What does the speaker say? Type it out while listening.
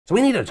So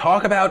we need to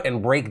talk about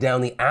and break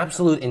down the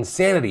absolute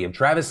insanity of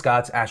Travis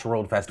Scott's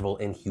Astroworld Festival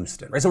in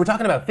Houston. Right, so we're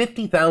talking about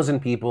 50,000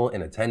 people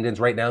in attendance.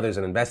 Right now there's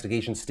an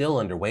investigation still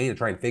underway to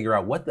try and figure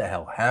out what the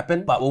hell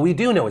happened. But what we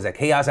do know is that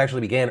chaos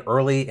actually began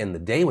early in the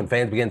day when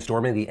fans began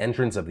storming the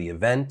entrance of the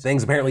event.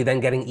 Things apparently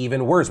then getting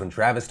even worse when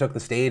Travis took the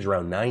stage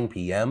around 9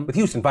 p.m. with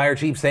Houston Fire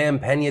Chief Sam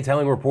Pena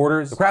telling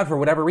reporters the crowd for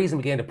whatever reason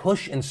began to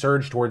push and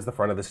surge towards the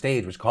front of the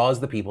stage, which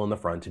caused the people in the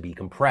front to be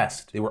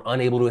compressed. They were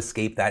unable to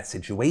escape that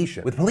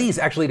situation, with police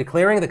actually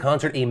declaring the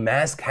concert a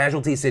mass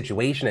casualty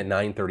situation at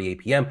 9:38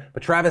 p.m.,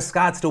 but Travis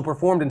Scott still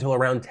performed until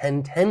around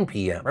 10:10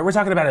 p.m. Right, we're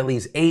talking about at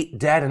least 8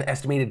 dead and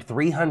estimated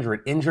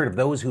 300 injured. Of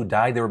those who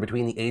died, they were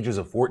between the ages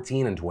of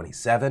 14 and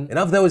 27. And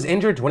of those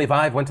injured,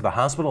 25 went to the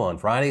hospital on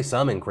Friday,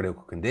 some in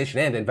critical condition,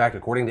 and in fact,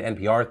 according to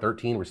NPR,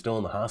 13 were still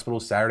in the hospital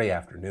Saturday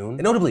afternoon.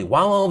 And notably,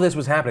 while all of this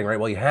was happening, right,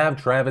 while you have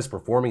Travis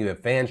performing, you have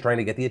fans trying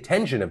to get the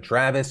attention of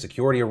Travis,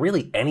 security, or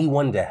really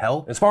anyone to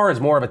help. As far as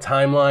more of a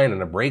timeline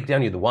and a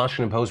breakdown, you had the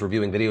Washington Post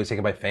reviewing videos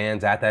taken by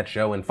fans at that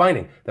show and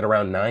finding that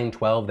around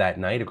 9:12 that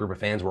night, a group of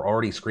fans were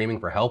already screaming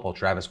for help while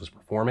Travis was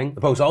performing. The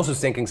Post also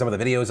syncing some of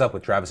the videos up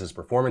with Travis's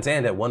performance,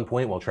 and at one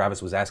point, while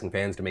Travis was asking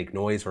fans to make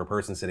noise for a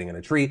person sitting in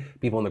a tree,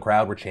 people in the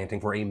crowd were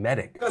chanting for a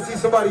medic. I see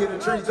somebody in the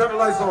tree, turn the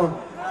lights on.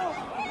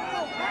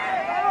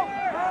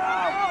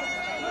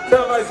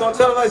 Turn the lights on,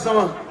 turn the lights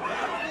on.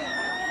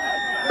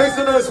 Make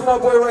some noise for my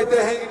boy right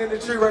there, hanging in the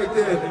tree right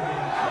there.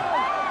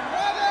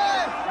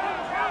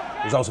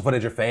 There's also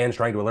footage of fans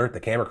trying to alert the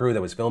camera crew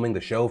that was filming the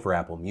show for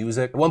Apple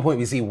Music. At one point,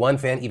 we see one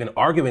fan even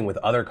arguing with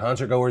other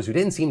concertgoers who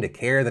didn't seem to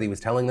care that he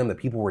was telling them that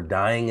people were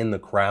dying in the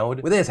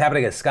crowd. With this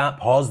happening as Scott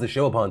paused the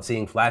show upon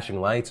seeing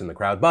flashing lights in the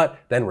crowd, but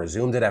then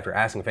resumed it after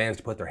asking fans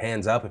to put their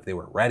hands up if they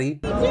were ready.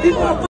 People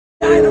are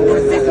dying. I want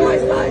to save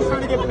somebody's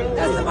life.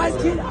 That's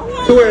somebody's kid.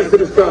 Two hands to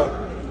the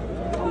sky.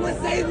 I want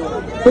to save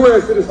them. Two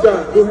hands to the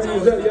sky. Two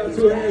hands up, y'all.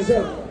 Two hands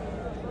up.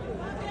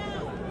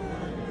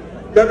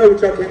 Y'all know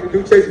what y'all came to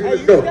do, chase me,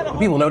 let's go.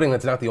 People noting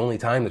that's not the only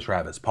time that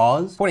Travis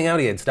paused, pointing out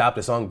he had stopped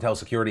a song to tell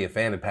security a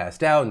fan had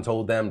passed out and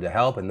told them to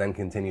help and then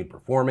continued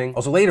performing.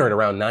 Also later at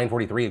around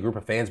 9:43, a group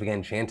of fans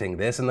began chanting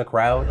this in the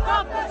crowd.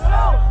 Stop that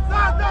show!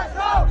 Stop that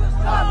show!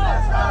 Stop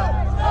that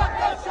show! Stop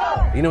that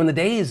show! You know, in the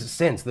days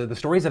since, the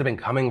stories that have been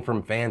coming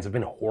from fans have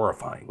been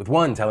horrifying. With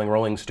one telling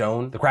Rolling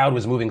Stone, the crowd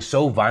was moving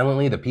so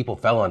violently that people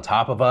fell on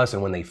top of us,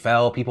 and when they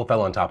fell, people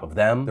fell on top of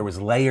them. There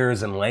was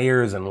layers and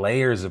layers and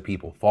layers of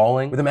people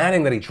falling. With him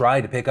adding that he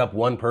tried to pick up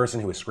one person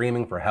who was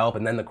screaming for help,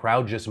 and then the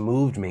crowd just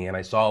moved me and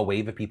I saw a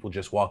wave of people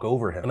just walk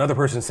over him. Another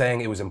person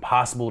saying it was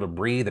impossible to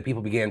breathe, that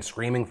people began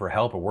screaming for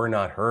help or were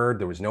not heard,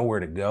 there was nowhere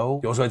to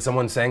go. You also had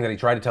someone saying that he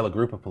tried to tell a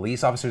group of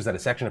police officers that a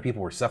section of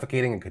people were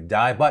suffocating and could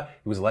die, but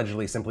he was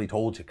allegedly simply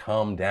told to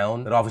calm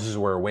down, that officers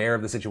were aware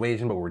of the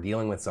situation but were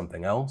dealing with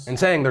something else, and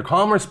saying their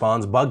calm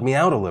response bugged me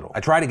out a little.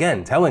 I tried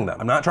again, telling them,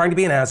 I'm not trying to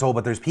be an asshole,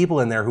 but there's people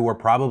in there who are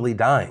probably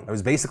dying. I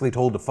was basically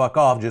told to fuck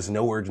off, just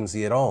no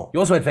urgency at all. You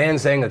also had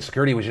fans saying that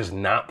security was just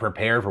not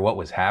prepared for what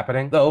was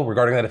happening. Though,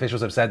 regarding that,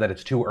 officials have said that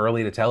it's too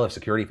early to tell if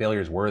security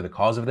failures were the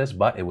cause of this,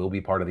 but it will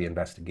be part of the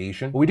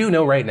investigation. What we do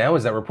know right now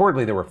is that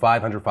reportedly there were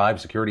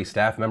 505 security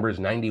staff members,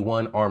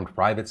 91 armed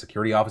private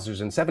security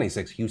officers, and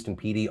 76 Houston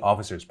PD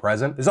officers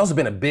present. There's also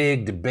been a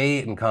big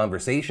debate and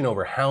conversation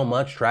over how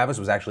much Travis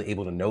was actually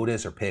able to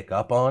notice or pick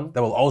up on.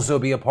 That will also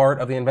be a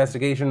part of the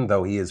investigation,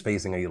 though he is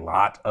facing a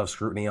lot of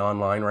scrutiny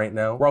online right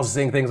now. We're also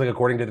seeing things like,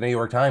 according to the New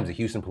York Times, a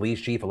Houston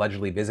police chief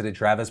allegedly visited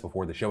Travis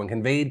before the show and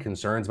conveyed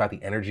concerns about the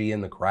energy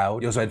in the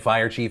crowd. You also had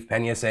Fire Chief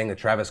Pena saying that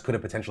Travis could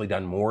have potentially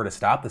done more to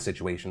stop the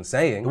situation,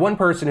 saying the one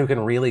person who can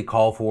really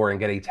call for and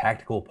get a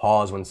tactical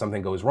pause when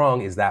something goes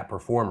wrong is that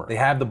performer. They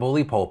have the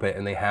bully pulpit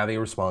and they have a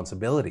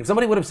responsibility. If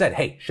somebody would have said,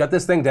 hey, shut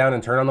this thing down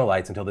and turn on the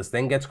lights until this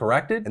thing gets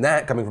corrected, and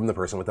that coming from the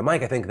person with the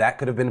mic, I think that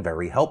could have been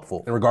very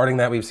helpful. And regarding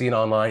that, we've seen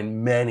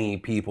online many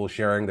people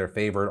sharing their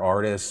favorite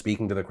artists,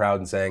 speaking to the crowd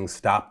and saying,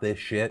 stop this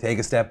shit, take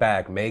a step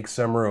back, make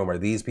some room, are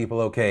these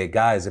people okay?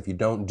 Guys, if you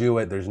don't do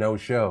it, there's no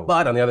show.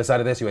 But on the other side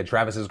of this, you had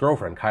Travis's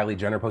girlfriend, Kylie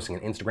Jenner, posting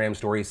an Instagram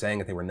story saying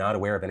that they were not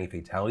aware of any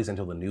fatalities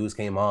until the news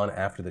came on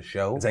after the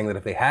show, and saying that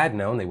if they had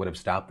known, they would have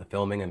stopped the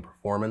filming and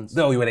performance.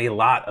 Though you had a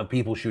lot of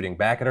people shooting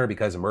back at her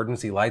because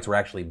emergency lights were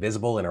actually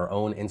visible in her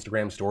own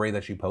Instagram story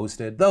that she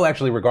posted. Though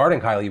actually regarding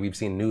Kylie, we've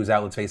seen news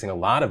outlets facing a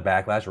lot of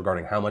backlash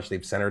regarding how much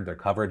they've centered their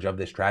coverage of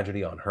this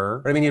tragedy on her.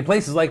 But I mean, you had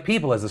places like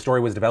People, as the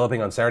story was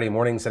developing on Saturday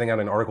morning, sending out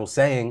an article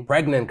saying,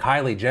 pregnant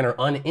Kylie Jenner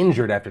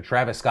uninjured after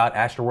Travis Scott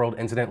Astroworld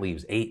incident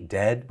leaves 8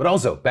 dead. But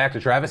also, back to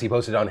Travis, he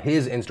posted on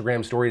his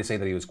Instagram story to say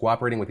that he was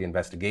cooperating with the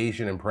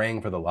investigation and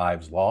praying for the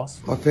lives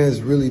lost. My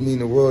fans really mean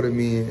the world to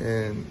me,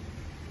 and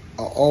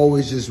I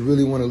always just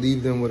really want to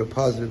leave them with a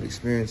positive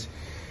experience.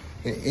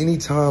 And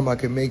anytime I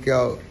can make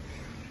out,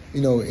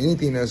 you know,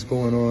 anything that's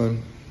going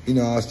on,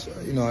 I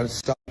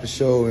stop the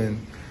show and,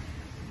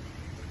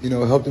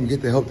 help them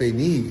get the help they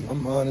need.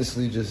 I'm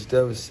honestly just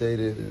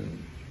devastated,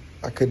 and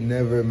I could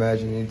never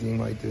imagine anything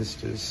like this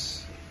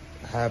just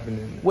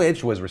happening.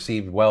 Which was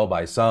received well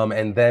by some,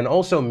 and then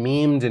also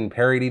memed and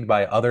parodied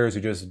by others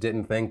who just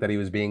didn't think that he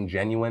was being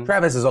genuine.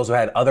 Travis has also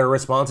had other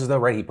responses though,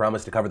 right? He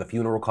promised to cover the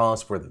funeral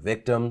costs for the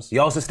victims. He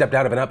also stepped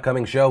out of an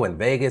upcoming show in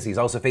Vegas. He's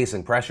also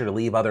facing pressure to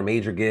leave other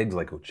major gigs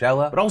like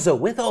Coachella. But also,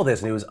 with all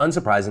this news,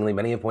 unsurprisingly,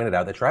 many have pointed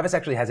out that Travis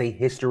actually has a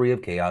history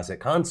of chaos at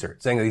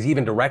concerts, saying that he's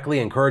even directly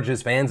encouraged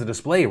his fans to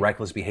display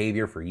reckless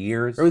behavior for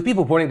years. Or with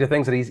people pointing to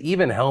things that he's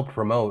even helped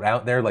promote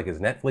out there, like his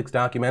Netflix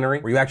documentary,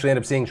 where you actually end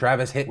up seeing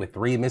Travis hit with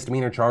 3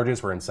 misdemeanor charges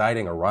for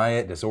inciting a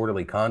riot,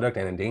 disorderly conduct,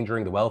 and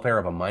endangering the welfare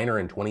of a minor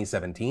in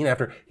 2017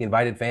 after he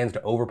invited fans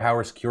to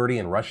overpower security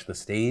and rush the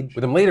stage,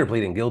 with him later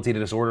pleading guilty to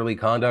disorderly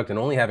conduct and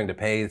only having to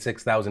pay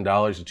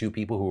 $6,000 to 2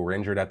 people who were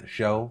injured at the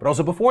show. But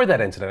also before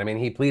that incident, I mean,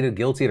 he pleaded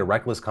guilty to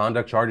reckless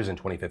conduct charges in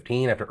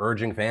 2015 after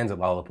urging fans at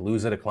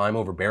Lollapalooza to climb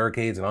over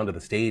barricades and onto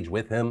the stage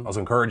with him, also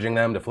encouraging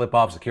them to flip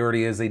off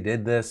security as they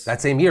did this.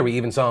 That same year, we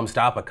even saw him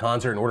stop a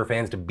concert and order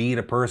fans to beat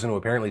a person who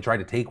apparently tried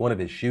to take one of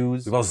his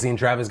shoes. We've also seen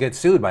Travis get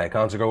sued by a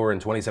concertgoer in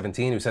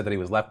 2017 who said that he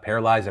was left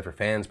paralyzed after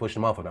fans pushed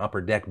him off an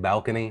upper deck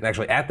balcony. And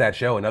actually at that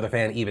show, another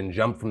fan even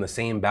jumped from the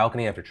same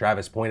balcony after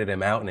Travis pointed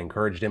him out and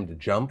encouraged him to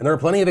jump. And there are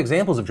plenty of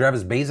examples of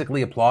Travis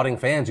basically applauding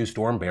fans who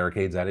storm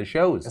barricades at his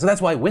shows. And so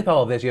that's why with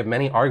all of this, you have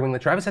many arguing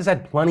that Travis has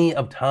had plenty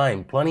of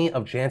time, plenty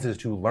of chances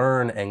to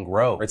learn and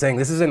grow. Right, saying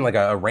this isn't like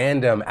a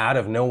random out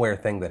of nowhere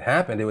thing that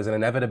happened. It was an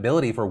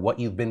inevitability for what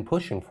you've been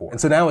pushing for.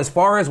 And so now as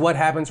far as what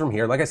happens from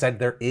here, like I said,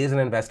 there is an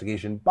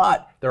investigation,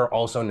 but there are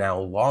also now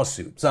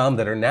lawsuits, some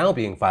that are now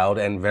being filed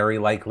and very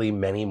likely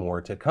many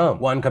more to come.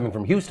 One coming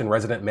from Houston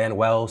resident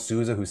Manuel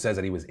Souza, who says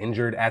that he was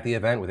injured at the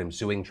event, with him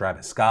suing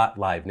Travis Scott,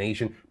 Live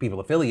Nation, people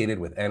affiliated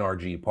with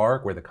NRG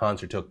Park, where the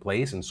concert took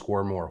place, and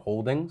Squirmore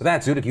Holdings. So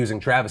that suit accusing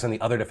Travis and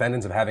the other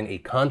defendants of having a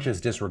conscious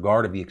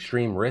disregard of the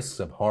extreme risks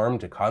of harm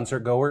to concert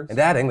goers, and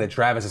adding that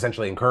Travis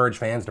essentially encouraged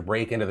fans to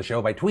break into the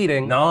show by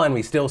tweeting, "Nah, and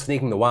we still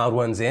sneaking the wild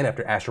ones in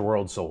after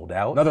Astroworld sold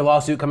out." Another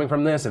lawsuit coming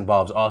from this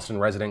involves Austin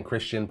resident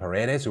Crichton, who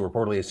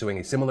reportedly is suing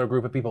a similar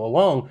group of people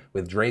along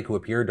with Drake, who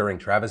appeared during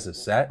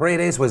Travis's set.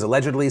 Paredes was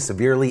allegedly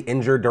severely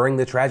injured during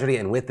the tragedy,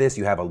 and with this,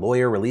 you have a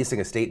lawyer releasing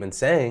a statement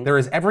saying, "There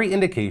is every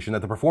indication that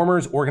the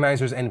performers,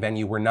 organizers, and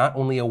venue were not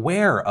only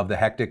aware of the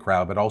hectic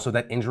crowd, but also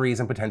that injuries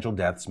and potential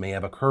deaths may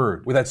have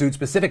occurred." With that suit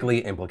specifically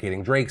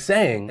implicating Drake,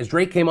 saying, as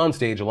Drake came on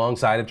stage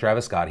alongside of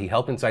Travis Scott, he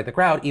helped incite the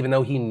crowd even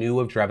though he knew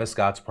of Travis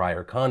Scott's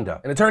prior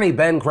conduct. An attorney,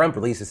 Ben Crump,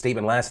 released a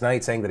statement last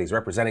night saying that he's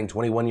representing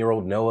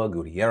 21-year-old Noah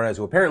Gutierrez,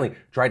 who apparently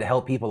tried to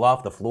help people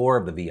off the floor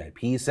of the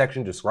VIP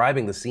section,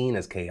 describing the scene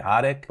as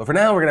chaotic. But for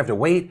now, we're gonna have to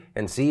wait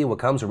and see what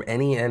comes from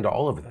any and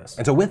all of this.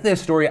 And so with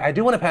this story, I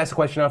do want to pass the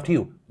question off to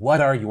you.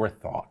 What are your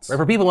thoughts? Right,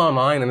 for people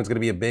online, and it's gonna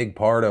be a big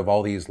part of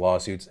all these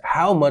lawsuits,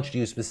 how much do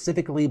you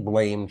specifically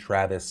blame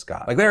Travis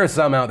Scott? Like, there are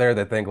some out there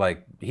that think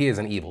like, he is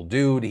an evil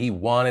dude, he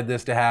wanted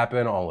this to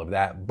happen, all of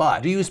that,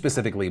 but do you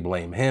specifically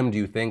blame him? Do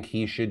you think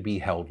he should be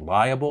held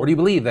liable? Or do you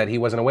believe that he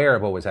wasn't aware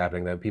of what was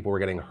happening, that people were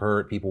getting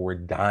hurt, people were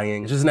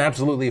dying? It's just an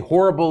absolutely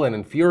horrible and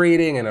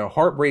infuriating and a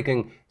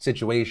heartbreaking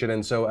situation,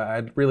 and so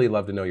I'd really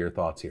love to know your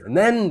thoughts here. And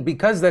then,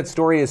 because that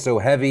story is so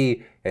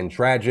heavy and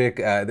tragic,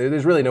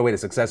 there's really no way to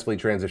successfully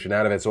transition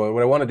out of it, so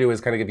what I want to do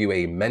is kind of give you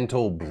a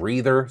mental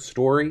breather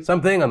story,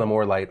 something on the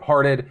more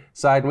lighthearted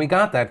side, and we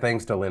got that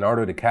thanks to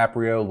Leonardo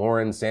DiCaprio,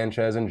 Lauren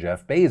Sanchez, and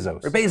Jeff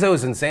Bezos.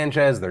 Bezos and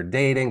Sanchez, they're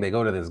dating, they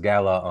go to this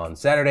gala on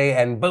Saturday,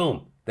 and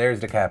boom,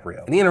 there's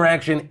DiCaprio. And the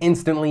interaction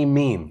instantly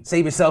meme.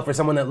 Save yourself for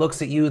someone that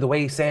looks at you the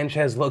way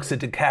Sanchez looks at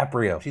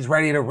DiCaprio. She's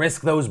ready to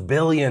risk those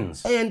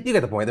billions. And you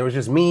get the point. There was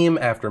just meme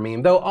after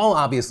meme, though all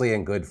obviously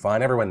in good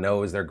fun. Everyone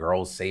knows their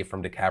girl's safe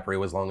from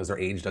DiCaprio as long as their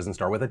age doesn't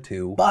start with a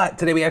 2. But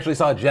today we actually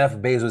saw Jeff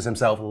Bezos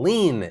himself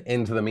lean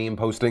into the meme,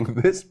 posting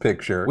this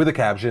picture with a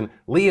caption,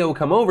 "Leo,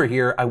 come over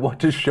here, I want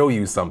to show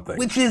you something."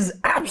 Which is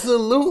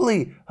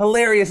absolutely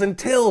hilarious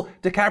until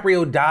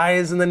DiCaprio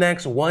dies in the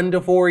next 1 to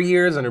 4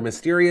 years under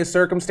mysterious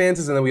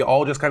circumstances, and then we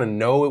all just kind of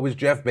know it was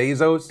Jeff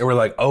Bezos, and we're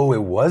like, oh,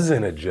 it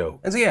wasn't a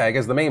joke. And so yeah, I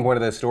guess the main point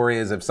of this story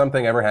is if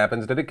something ever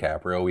happens to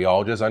DiCaprio, we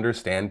all just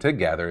understand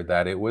together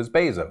that it was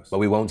Bezos. But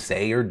we won't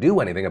say or do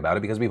anything about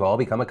it because we've all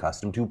become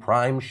accustomed to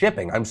prime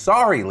shipping. I'm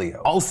sorry,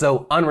 Leo.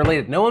 Also,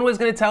 unrelated, no one was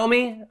gonna tell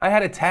me I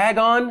had a tag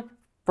on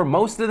for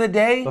most of the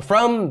day. But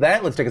from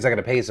that, let's take a second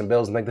to pay some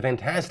bills and thank the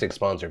fantastic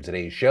sponsor of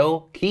today's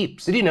show,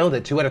 Keeps. Did you know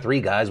that 2 out of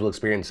 3 guys will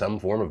experience some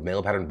form of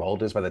male pattern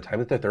baldness by the time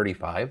that they're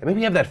 35? And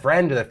maybe you have that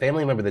friend or that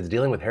family member that's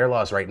dealing with hair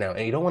loss right now,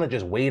 and you don't want to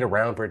just wait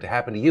around for it to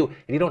happen to you, and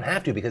you don't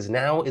have to, because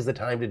now is the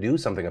time to do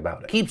something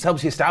about it. Keeps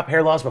helps you stop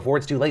hair loss before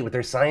it's too late with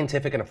their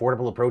scientific and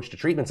affordable approach to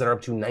treatments that are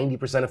up to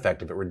 90%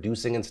 effective at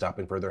reducing and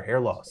stopping further hair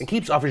loss. And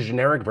Keeps offers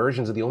generic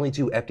versions of the only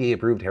 2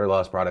 FDA-approved hair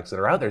loss products that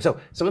are out there, so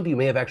some of you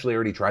may have actually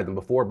already tried them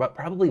before, but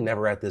probably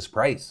never at this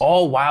price.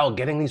 All while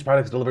getting these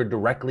products delivered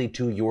directly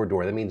to your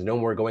door. That means no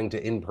more going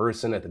to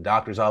in-person at the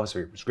doctor's office for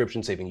your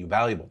prescription, saving you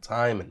valuable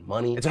time and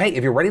money. And so hey,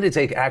 if you're ready to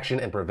take action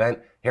and prevent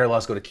Hair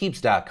loss, go to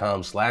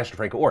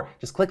keeps.com/DeFranco, or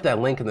just click that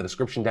link in the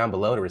description down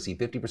below to receive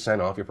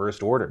 50% off your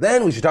first order.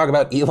 Then we should talk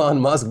about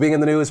Elon Musk being in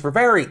the news for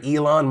very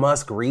Elon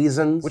Musk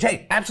reasons, which,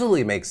 hey,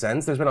 absolutely makes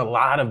sense. There's been a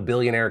lot of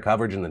billionaire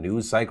coverage in the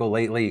news cycle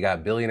lately. You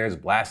got billionaires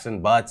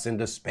blasting butts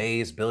into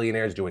space,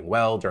 billionaires doing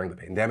well during the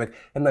pandemic,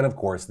 and then, of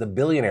course, the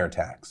billionaire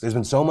tax. There's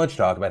been so much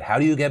talk about how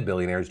do you get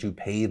billionaires to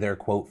pay their,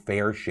 quote,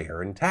 fair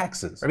share in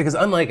taxes, right? Because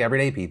unlike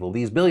everyday people,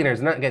 these billionaires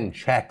are not getting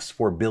checks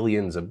for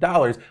billions of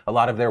dollars. A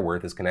lot of their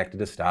worth is connected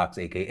to stocks,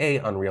 aka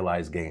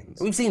unrealized gains.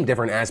 We've seen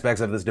different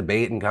aspects of this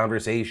debate and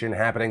conversation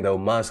happening, though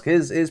Musk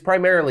is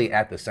primarily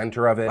at the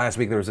center of it. Last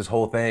week there was this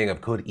whole thing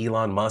of could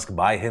Elon Musk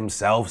by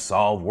himself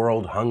solve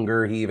world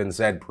hunger? He even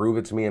said, prove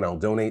it to me and I'll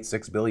donate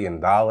 $6 billion.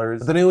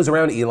 But the news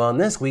around Elon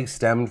this week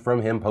stemmed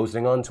from him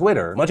posting on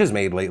Twitter. Much is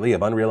made lately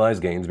of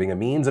unrealized gains being a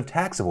means of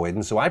tax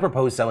avoidance, so I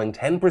propose selling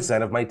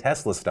 10% of my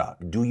Tesla stock.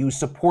 Do you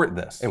support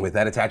this? And with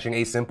that, attaching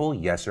a simple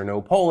yes or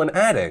no poll and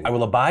adding, I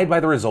will abide by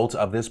the results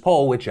of this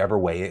poll whichever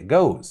way it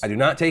goes. I do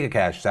not take a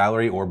cash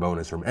salary or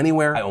bonus from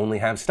anywhere. I only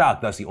have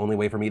stock, thus the only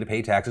way for me to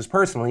pay taxes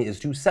personally is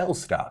to sell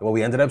stock. And what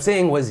we ended up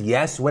seeing was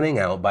yes winning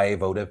out by a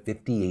vote of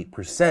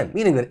 58%,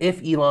 meaning that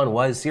if Elon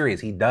was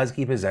serious, he does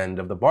keep his end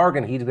of the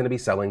bargain, he's going to be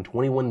selling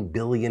 $21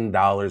 billion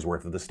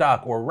worth of the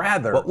stock, or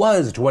rather, what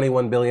was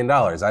 $21 billion.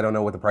 I don't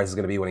know what the price is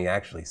going to be when he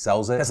actually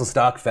sells it. Tesla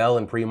stock fell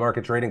in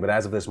pre-market trading, but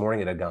as of this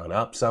morning, it had gone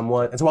up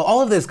somewhat. And so while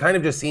all of this kind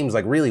of just seems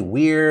like really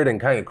weird and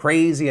kind of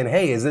crazy, and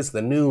hey, is this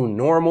the new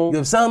normal? You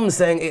have some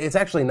saying it's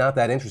actually not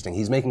that interesting.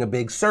 He's making a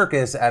big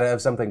circus out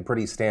of something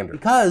pretty standard.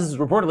 Because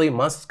reportedly,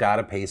 Musk's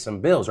gotta pay some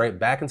bills, right?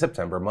 Back in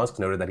September, Musk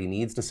noted that he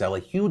needs to sell a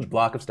huge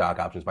block of stock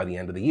options by the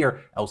end of the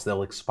year, else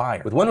they'll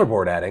expire. With one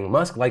report adding,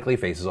 Musk likely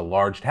faces a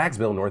large tax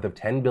bill north of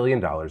 $10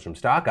 billion from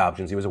stock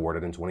options he was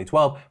awarded in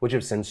 2012, which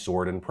have since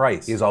soared in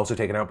price. He has also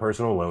taken out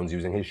personal loans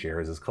using his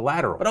shares as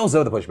collateral. But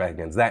also the pushback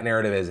against that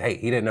narrative is, hey,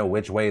 he didn't know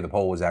which way the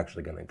poll was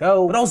actually gonna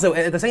go. But also,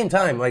 at the same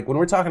time, like when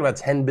we're talking about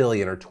 $10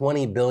 billion or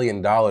 $20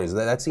 billion,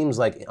 that seems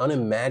like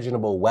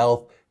unimaginable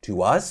wealth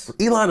to us. For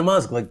Elon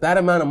Musk, like that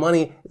amount of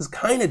money is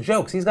kind of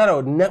jokes. He's got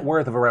a net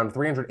worth of around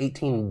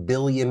 $318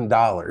 billion.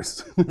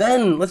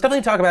 Then let's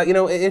definitely talk about,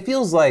 it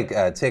feels like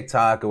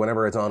TikTok, or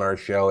whenever it's on our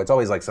show, it's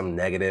always like some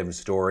negative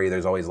story.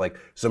 There's always like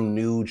some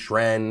new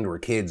trend where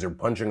kids are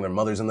punching their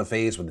mothers in the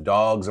face with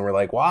dogs, and we're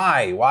like,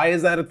 why? Why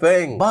is that a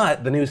thing?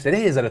 But the news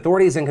today is that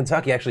authorities in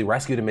Kentucky actually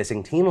rescued a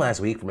missing teen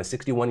last week from a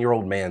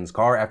 61-year-old man's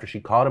car after she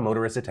caught a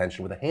motorist's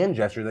attention with a hand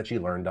gesture that she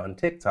learned on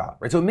TikTok.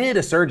 Right, so amid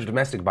a surge of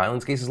domestic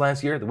violence cases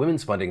last year, the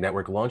Women's Funding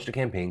Network launched a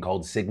campaign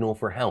called Signal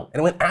for Help.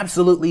 And it went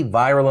absolutely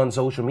viral on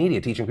social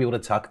media, teaching people to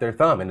tuck their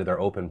thumb into their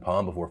open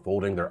palm before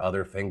folding their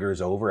other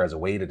fingers over as a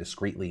way to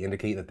discreetly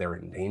indicate that they're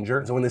in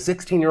danger. So when the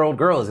 16-year-old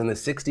girl is in the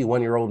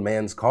 61-year-old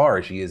man's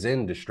car, she is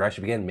in distress,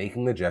 she began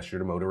making the gesture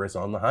to motorists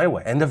on the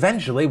highway. And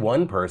eventually,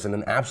 one person,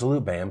 an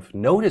absolute bamf,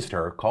 noticed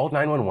her, called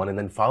 911, and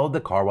then followed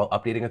the car while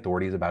updating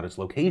authorities about its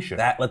location.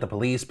 That let the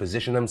police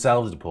position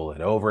themselves to pull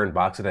it over and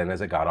box it in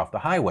as it got off the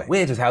highway.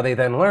 Which is how they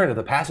then learned that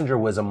the passenger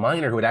was a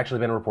minor who had actually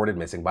been reported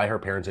missing by her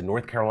parents in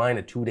North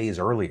Carolina 2 days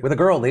earlier, with the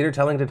girl later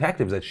telling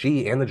detectives that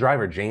she and the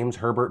driver, James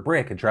Herbert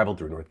Brick, had traveled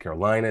through North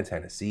Carolina,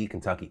 Tennessee,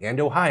 Kentucky, and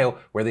Ohio,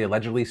 where they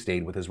allegedly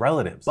stayed with his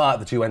relatives. But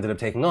the two ended up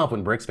taking off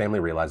when Brick's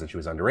family realized that she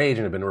was underage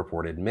and had been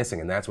reported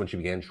missing, and that's when she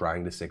began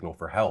trying to signal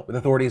for help, with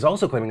authorities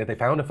also claiming that they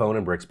found a phone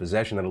in Brick's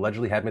possession that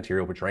allegedly had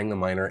material portraying the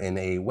minor in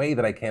a way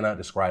that I cannot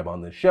describe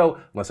on this show,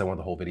 unless I want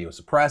the whole video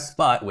suppressed.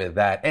 But with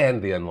that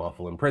and the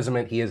unlawful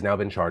imprisonment, he has now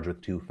been charged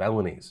with 2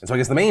 felonies. And so I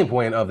guess the main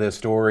point of this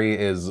story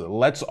is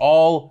let's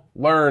all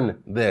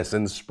learn this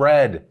and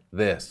spread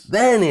this.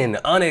 Then in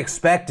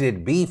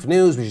unexpected beef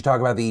news, we should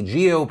talk about the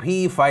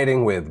GOP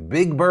fighting with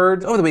Big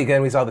Bird. Over the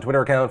weekend, we saw the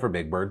Twitter account for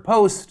Big Bird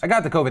post, I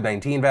got the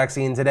COVID-19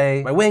 vaccine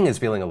today. My wing is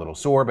feeling a little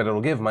sore, but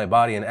it'll give my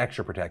body an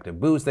extra protective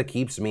boost that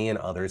keeps me and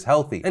others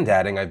healthy. And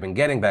adding, I've been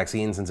getting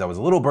vaccines since I was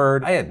a little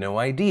bird. I had no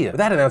idea. With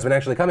that announcement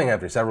actually coming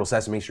after several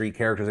Sesame Street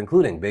characters,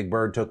 including Big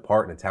Bird, took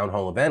part in a town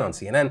hall event on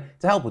CNN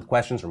to help with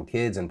questions from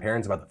kids and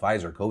parents about the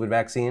Pfizer COVID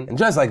vaccine. And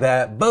just like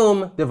that,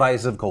 boom,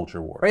 divisive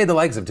culture war. Right, the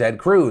likes of Ted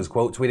Cruz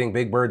quote tweeting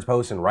Big Bird's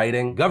post and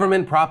writing,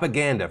 government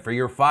propaganda for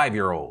your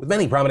 5-year-old. With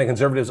many prominent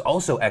conservatives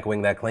also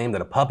echoing that claim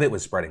that a puppet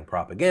was spreading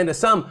propaganda,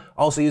 some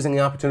also using the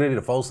opportunity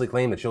to falsely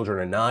claim that children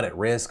are not at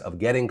risk of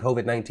getting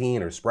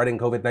COVID-19 or spreading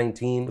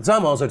COVID-19, but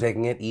some also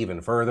taking it even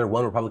further.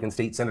 One Republican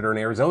state senator in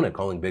Arizona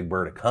calling Big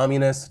Bird a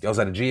communist. You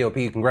also had a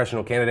GOP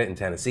congressional candidate in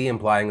Tennessee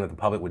implying that the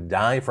puppet would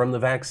die from the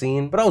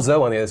vaccine. But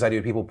also on the other side, you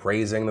had people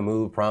praising the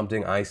move,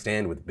 prompting I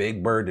Stand with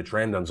Big Bird to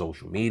trend on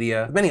social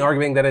media, with many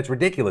arguing that it's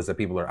ridiculous that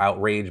people are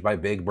outraged by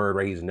Big Bird,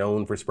 where he's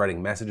known for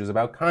spreading messages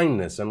about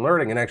kindness and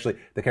learning, and actually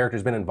the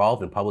character's been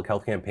involved in public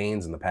health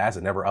campaigns in the past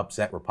that never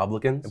upset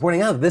Republicans, and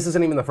pointing out that this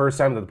isn't even the first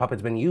time that the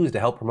puppet's been used to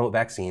help promote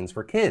vaccines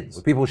for kids,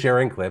 with people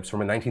sharing clips from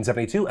a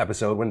 1972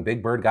 episode when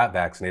Big Bird got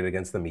vaccinated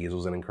against the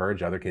measles and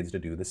encouraged other kids to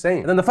do the same.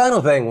 And then the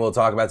final thing we'll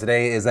talk about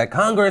today is that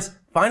Congress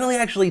finally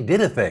actually did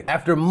a thing.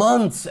 After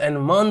months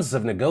and months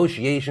of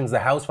negotiations, the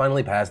House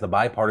finally passed the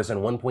bipartisan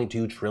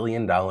 $1.2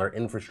 trillion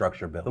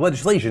infrastructure bill. The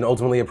legislation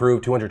ultimately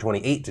approved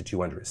 228 to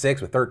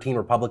 206, with 13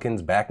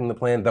 Republicans backing the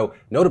plan, though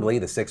notably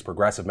the 6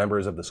 progressive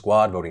members of the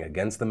squad voting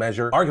against the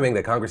measure, arguing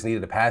that Congress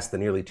needed to pass the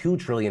nearly $2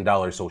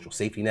 trillion social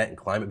safety net and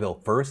climate bill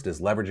first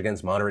as leverage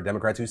against moderate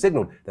Democrats who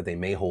signaled that they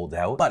may hold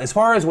out. But as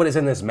far as what is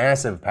in this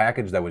massive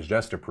package that was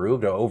just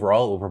approved,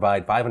 overall it will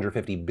provide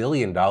 $550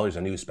 billion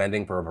in new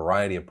spending for a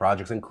variety of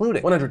projects,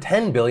 including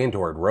 $110 billion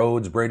toward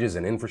roads, bridges,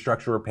 and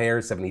infrastructure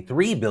repairs,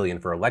 $73 billion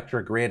for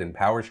electric grid and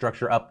power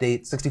structure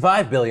updates,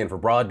 $65 billion for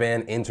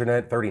broadband,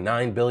 internet,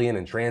 $39 billion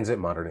in transit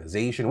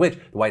modernization, which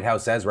the White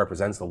House says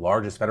represents the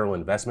largest federal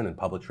investment in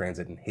public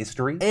transit in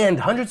history, and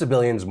hundreds of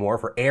billions more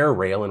for air,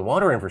 rail, and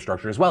water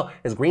infrastructure, as well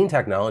as green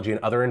technology and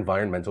other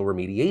environmental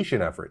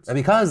remediation efforts. And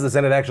because the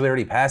Senate actually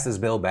already passed this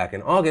bill back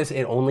in August,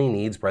 it only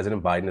needs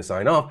President Biden to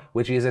sign off,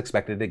 which he is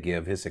expected to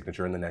give his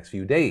signature in the next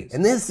few days.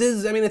 And this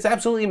is, it's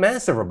absolutely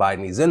massive for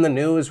Biden. He's in the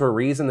news for a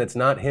reason that's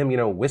not him,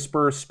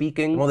 whisper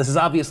speaking. Well, this is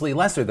obviously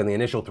lesser than the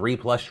initial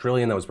 $3+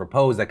 trillion that was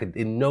proposed that could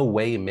in no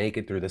way make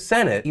it through the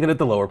Senate. Even at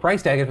the lower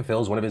price tag, it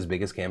fulfills one of his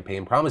biggest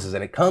campaign promises,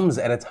 and it comes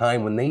at a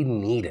time when they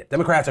need it.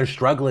 Democrats are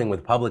struggling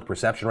with public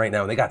perception right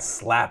now, and they got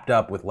slapped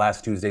up with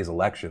last Tuesday's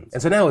elections.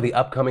 And so now with the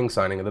upcoming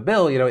signing of the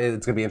bill,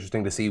 it's gonna be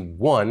interesting to see,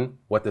 1,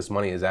 what this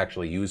money is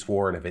actually used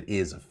for and if it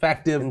is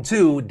effective, and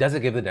 2, does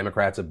it give the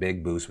Democrats a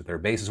big boost with their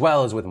base as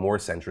well as with more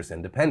centrist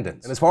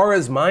independents? And as far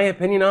as my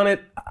opinion on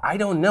it, I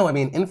don't know.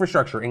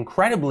 Infrastructure,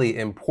 incredibly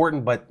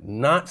important, but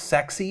not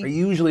sexy. I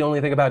usually only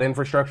think about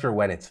infrastructure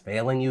when it's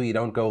failing you. You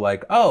don't go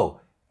like, oh,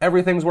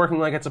 everything's working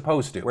like it's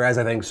supposed to. Whereas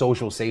I think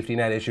social safety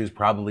net issues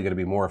probably going to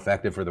be more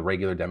effective for the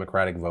regular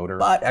Democratic voter.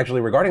 But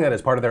actually, regarding that,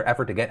 as part of their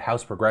effort to get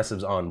House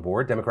progressives on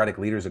board, Democratic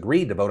leaders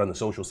agreed to vote on the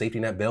social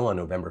safety net bill on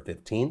November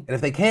 15th. And if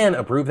they can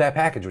approve that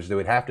package, which they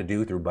would have to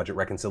do through budget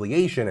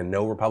reconciliation and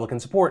no Republican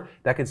support,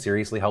 that could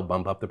seriously help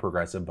bump up the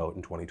progressive vote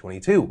in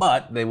 2022.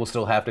 But they will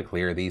still have to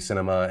clear the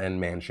cinema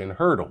and Manchin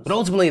hurdles. But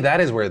ultimately,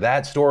 that is where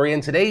that story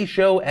and today's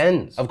show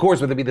ends. Of course,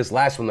 whether it be this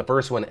last one, the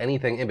first one,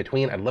 anything in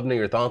between, I'd love to know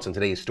your thoughts on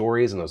today's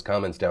stories in those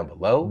comments down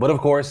below. But of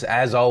course,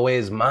 as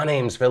always, my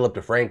name's Philip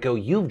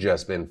DeFranco. You've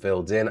just been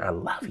filled in. I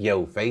love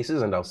yo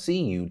faces, and I'll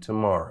see you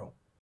tomorrow.